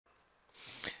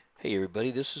Hey everybody,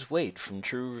 this is Wade from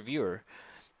True Reviewer,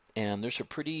 and there's a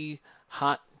pretty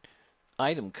hot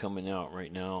item coming out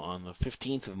right now on the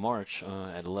 15th of March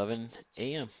at 11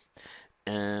 a.m.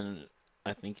 And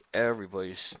I think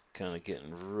everybody's kind of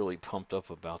getting really pumped up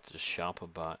about this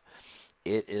ShopABot.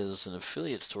 It is an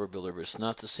affiliate store builder, but it's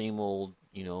not the same old,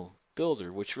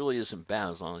 builder, which really isn't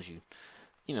bad as long as you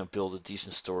build a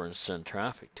decent store and send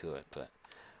traffic to it. But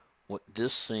what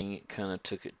this thing kind of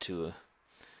took it to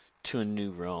a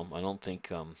new realm. I don't think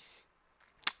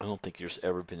there's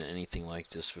ever been anything like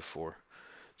this before.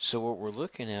 So what we're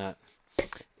looking at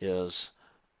is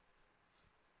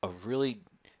a really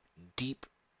deep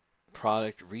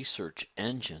product research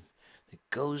engine that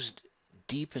goes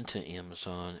deep into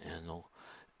Amazon and will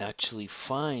actually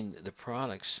find the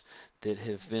products that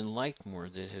have been liked more,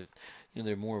 that have,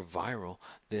 they're more viral,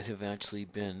 that have actually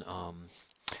been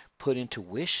put into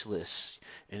wish lists.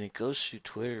 And it goes through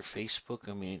Twitter, Facebook.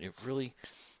 I mean, it really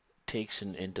takes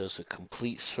and does a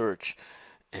complete search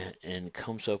and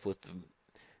comes up with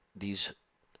these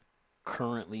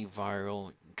currently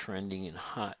viral, trending, and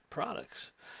hot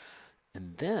products.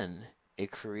 And then it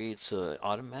creates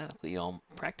practically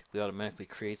automatically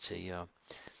creates a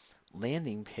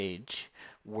landing page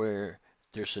where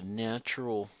there's a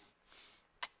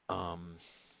um,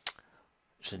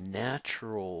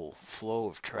 natural flow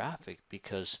of traffic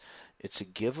because it's a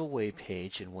giveaway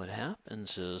page, and what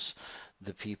happens is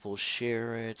the people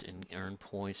share it and earn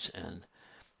points, and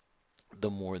the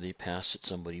more they pass it,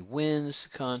 somebody wins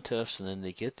the contest, and then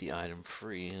they get the item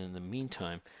free. And in the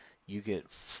meantime, you get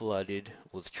flooded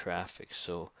with traffic.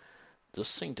 So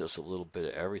this thing does a little bit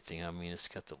of everything. I mean, it's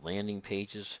got the landing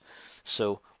pages.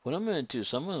 So what I'm going to do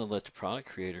is I'm going to let the product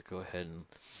creator go ahead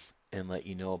and let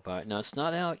you know about it. Now, it's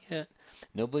not out yet.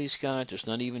 Nobody's got it. There's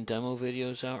not even demo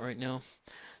videos out right now.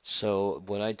 So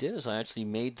what I did is I actually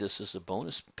made this as a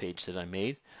bonus page that I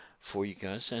made for you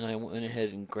guys, and I went ahead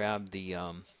and grabbed the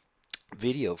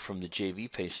video from the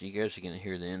JV page, so you guys are going to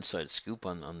hear the inside scoop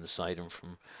on this item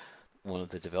from one of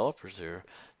the developers there.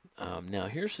 Now,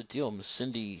 here's the deal. Miss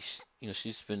Cindy,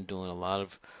 she's been doing a lot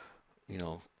of,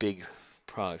 big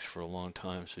products for a long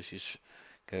time, so she's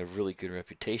got a really good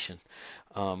reputation.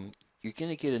 You're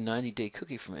going to get a 90-day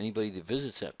cookie from anybody that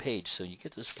visits that page, so you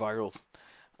get this viral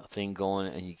thing going,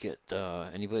 and you get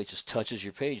anybody that just touches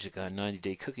your page that got a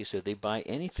 90-day cookie. So if they buy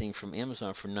anything from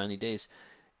Amazon for 90 days,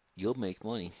 you'll make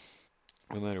money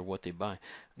no matter what they buy.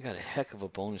 I got a heck of a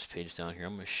bonus page down here.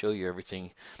 I'm going to show you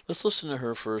everything. Let's listen to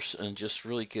her first and just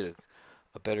really get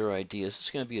a better idea. This is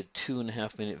going to be a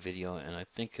 2.5-minute video, and I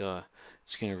think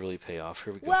it's going to really pay off.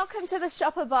 Here we go. Welcome to the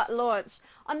ShopABot launch.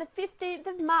 On the 15th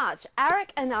of March,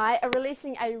 Eric and I are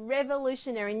releasing a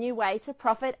revolutionary new way to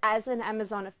profit as an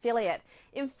Amazon affiliate.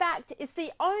 In fact, it's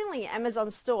the only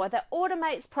Amazon store that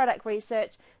automates product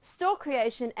research, store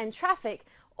creation, and traffic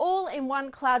all in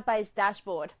one cloud-based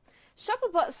dashboard.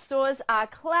 ShopABot stores are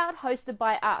cloud hosted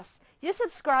by us. Your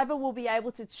subscriber will be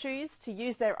able to choose to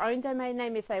use their own domain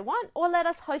name if they want, or let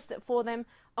us host it for them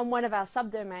on one of our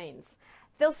subdomains.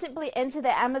 They'll simply enter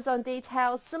their Amazon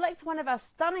details, select one of our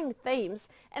stunning themes,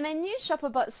 and their new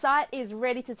ShopABot site is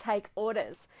ready to take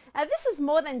orders. Now, this is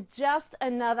more than just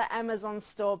another Amazon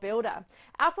store builder.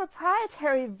 Our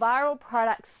proprietary viral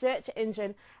product search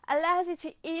engine allows you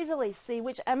to easily see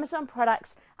which Amazon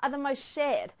products are the most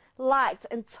shared, liked,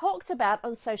 and talked about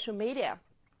on social media.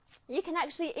 You can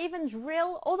actually even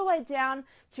drill all the way down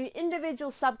to individual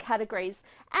subcategories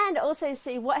and also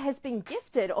see what has been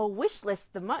gifted or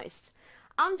wishlisted the most.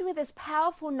 Armed with this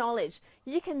powerful knowledge,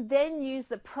 you can then use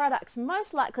the products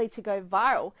most likely to go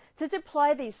viral to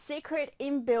deploy the secret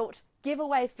inbuilt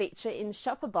giveaway feature in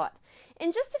ShopABot.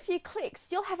 In just a few clicks,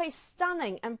 you'll have a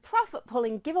stunning and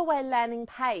profit-pulling giveaway landing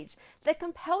page that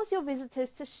compels your visitors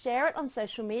to share it on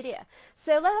social media.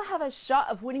 So they'll have a shot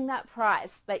of winning that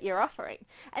prize that you're offering.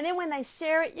 And then when they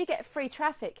share it, you get free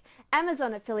traffic,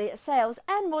 Amazon affiliate sales,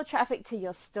 and more traffic to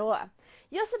your store.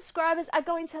 Your subscribers are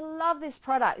going to love this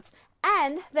product,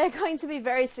 and they're going to be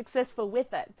very successful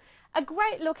with it. A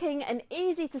great looking and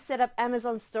easy to set up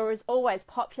Amazon store is always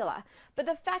popular, but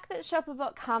the fact that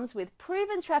ShopABot comes with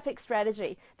proven traffic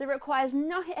strategy that requires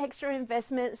no extra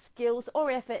investment, skills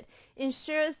or effort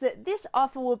ensures that this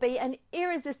offer will be an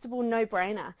irresistible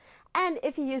no-brainer. And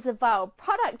if you use the viral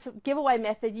product giveaway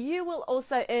method, you will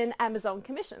also earn Amazon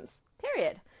commissions,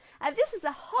 period. This is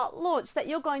a hot launch that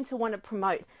you're going to want to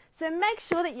promote, so make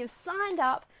sure that you've signed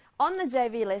up on the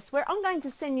JV list, where I'm going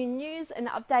to send you news and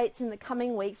updates in the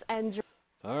coming weeks. And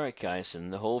Alright guys,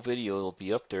 and the whole video will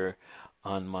be up there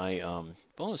on my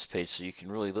bonus page, so you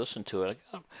can really listen to it.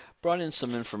 I brought in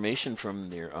some information from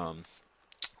their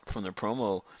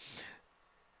promo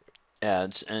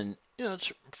ads, and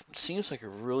It seems like a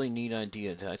really neat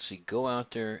idea to actually go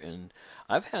out there, and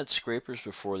I've had scrapers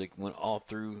before that went all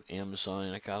through Amazon,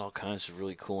 and I got all kinds of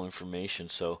really cool information.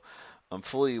 So I'm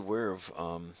fully aware of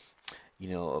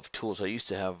of tools. I used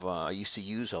to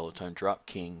use all the time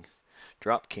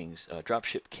Dropship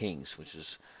Kings, which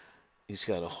is he's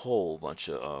got a whole bunch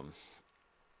of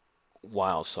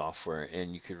wild software,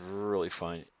 and you could really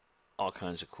find all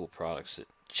kinds of cool products that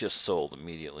just sold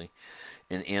immediately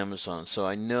in Amazon. So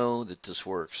I know that this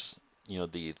works.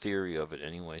 The theory of it,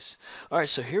 anyways. All right,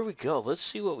 so here we go. Let's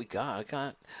see what we got.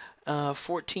 I got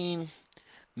 14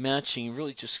 matching,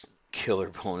 really just killer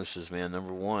bonuses, man.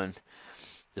 Number one,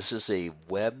 this is a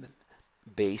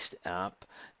web-based app,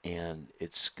 and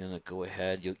it's gonna go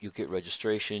ahead. You get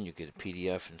registration, you get a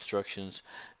PDF instructions,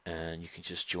 and you can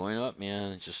just join up,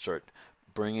 man, and just start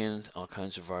bringing all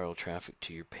kinds of viral traffic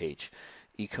to your page.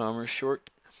 E-commerce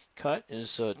shortcut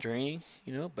is draining,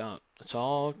 about it's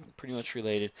all pretty much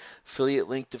related. Affiliate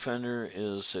link defender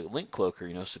is a link cloaker,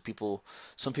 so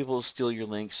some people steal your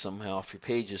links somehow off your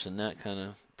pages, and that kind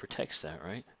of protects that,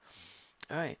 right?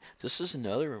 All right, this is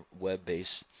another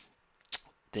web-based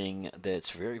thing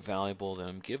that's very valuable that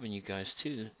I'm giving you guys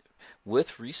too.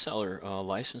 With reseller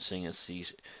licensing, it's the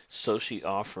Soci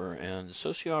offer, and the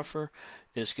Soci offer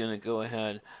is going to go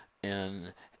ahead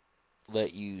and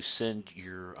let you send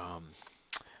your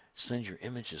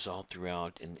images all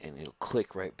throughout, and it'll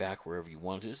click right back wherever you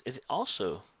want it. It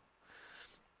also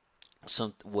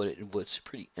what's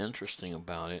pretty interesting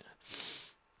about it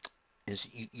is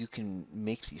you can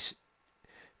make these.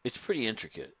 It's pretty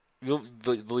intricate.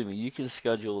 Believe me, you can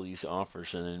schedule these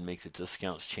offers and then make the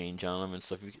discounts change on them and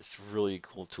stuff. It's really a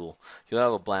cool tool. You'll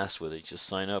have a blast with it. Just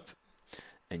sign up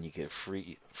and you get a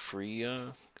free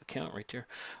account right there.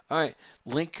 All right,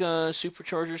 link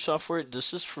supercharger software.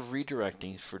 This is for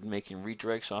redirecting, for making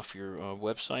redirects off your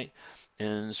website,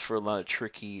 and it's for a lot of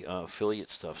tricky affiliate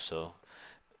stuff. So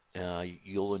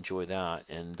you'll enjoy that,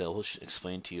 and they'll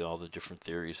explain to you all the different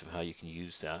theories of how you can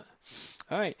use that.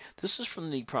 All right, this is from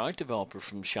the product developer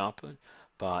from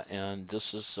ShopABot, and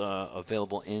this is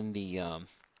available in the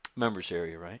members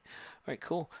area, right? All right,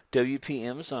 cool. WP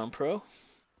Amazon Pro.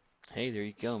 Hey, there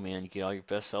you go, man. You get all your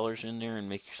best sellers in there and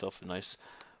make yourself a nice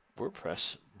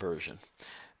WordPress version.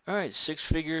 All right, six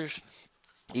figures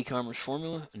e-commerce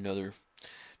formula, another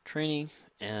training,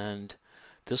 and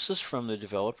this is from the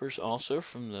developers, also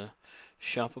from the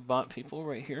ShopABot people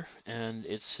right here, and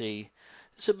it's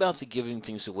about the giving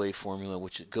things away formula,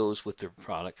 which it goes with their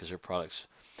product because their product's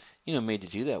made to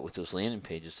do that with those landing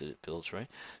pages that it builds, right?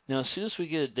 Now, as soon as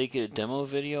they get a demo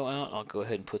video out, I'll go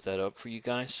ahead and put that up for you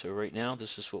guys. So right now,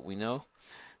 this is what we know.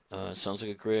 It sounds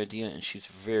like a great idea, and she's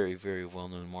a very, very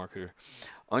well-known marketer.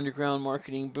 Underground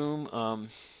marketing boom,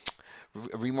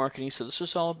 remarketing. So this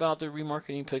is all about the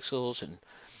remarketing pixels, and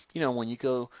when you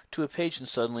go to a page and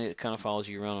suddenly it kind of follows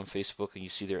you around on Facebook and you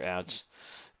see their ads,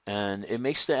 and it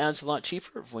makes the ads a lot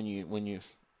cheaper when you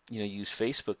use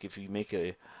Facebook. If you make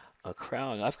a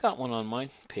crowd, I've got one on my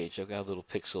page. I've got a little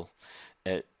pixel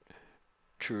at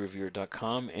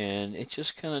truereviewer.com, and it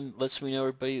just kind of lets me know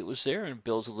everybody that was there and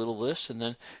builds a little list, and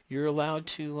then you're allowed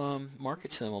to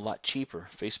market to them a lot cheaper.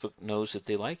 Facebook knows that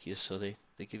they like you, so they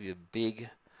give you you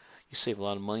save a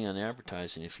lot of money on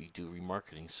advertising if you do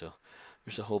remarketing. So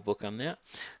there's a whole book on that.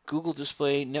 Google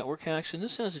Display Network hacks, and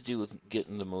this has to do with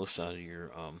getting the most out of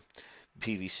your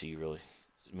PVC, really,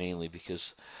 mainly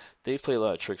because they play a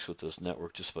lot of tricks with those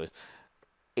network displays.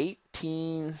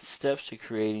 18 steps to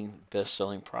creating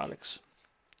best-selling products.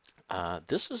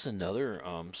 This is another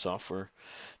software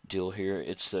deal here.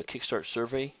 It's the Kickstart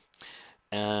survey,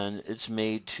 and it's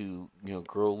made to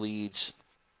grow leads.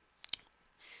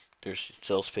 There's a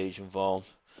sales page involved,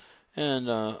 and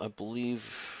I believe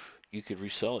you could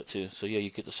resell it too. So yeah, you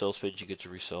get the sales page, you get to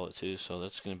resell it too. So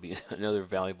that's going to be another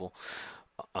valuable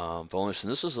bonus.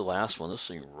 And this is the last one. This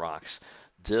thing rocks.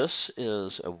 This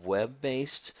is a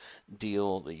web-based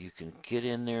deal that you can get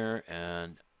in there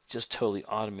and just totally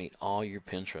automate all your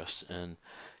Pinterest. And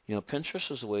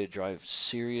Pinterest is a way to drive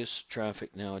serious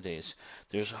traffic nowadays.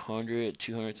 There's 100,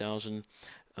 200,000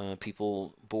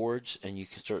 people boards, and you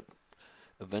can start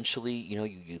eventually,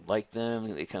 you like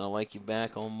them, they kind of like you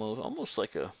back, almost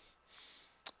like a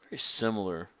very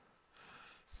similar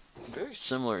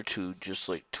to just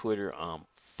like Twitter on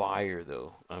fire,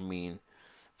 though. I mean,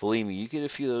 believe me, you get a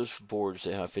few of those boards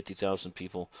that have 50,000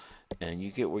 people, and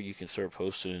you get where you can start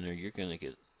posting in there, you're going to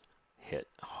get hit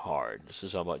hard. This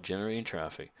is all about generating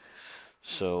traffic.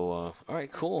 So, all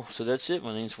right, cool. So that's it.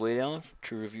 My name's Wade Allen,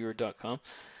 TrueReviewer.com.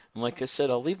 And like I said,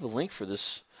 I'll leave a link for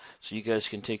this So you guys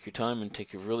can take your time and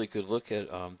take a really good look at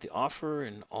the offer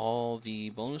and all the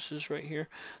bonuses right here.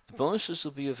 The bonuses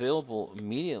will be available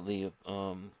immediately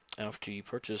after you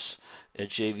purchase at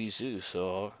JV Zoo.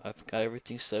 So I've got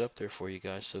everything set up there for you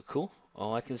guys. So cool.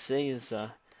 All I can say is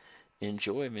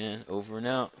enjoy, man. Over and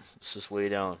out. This is Way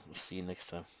Down. We'll see you next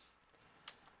time.